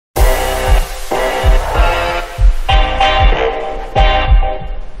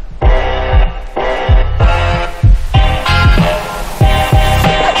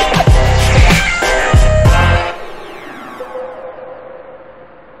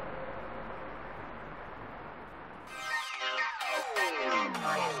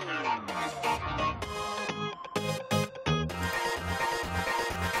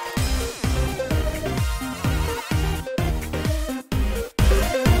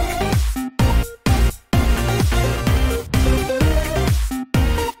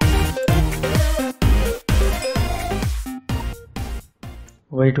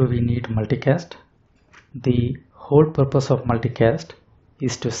Why do we need multicast? The whole purpose of multicast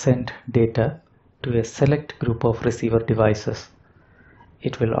is to send data to a select group of receiver devices.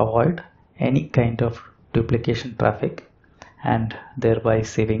 It will avoid any kind of duplication traffic and thereby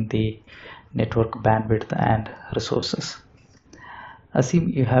saving the network bandwidth and resources. Assume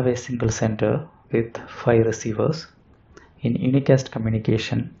you have a single sender with 5 receivers. In unicast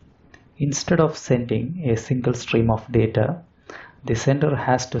communication, instead of sending a single stream of data, the sender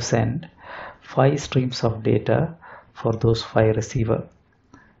has to send 5 streams of data for those 5 receivers.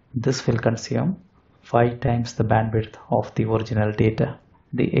 This will consume 5 times the bandwidth of the original data.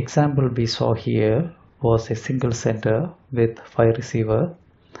 The example we saw here was a single sender with 5 receivers.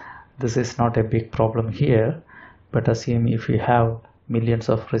 This is not a big problem here, but assume if you have millions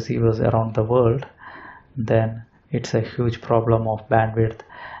of receivers around the world, then it's a huge problem of bandwidth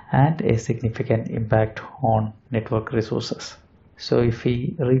and a significant impact on network resources. So if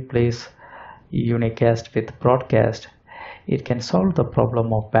we replace unicast with broadcast, it can solve the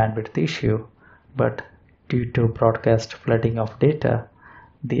problem of bandwidth issue, but due to broadcast flooding of data,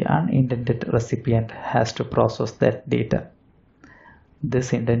 the unintended recipient has to process that data.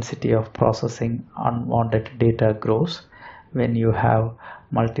 This intensity of processing unwanted data grows when you have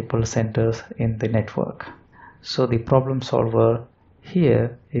multiple centers in the network. So the problem solver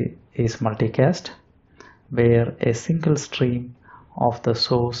here is multicast, where a single stream of the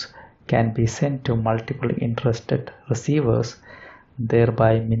source can be sent to multiple interested receivers,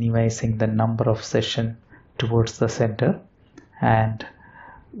 thereby minimizing the number of sessions towards the center and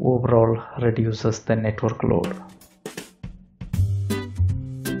overall reduces the network load.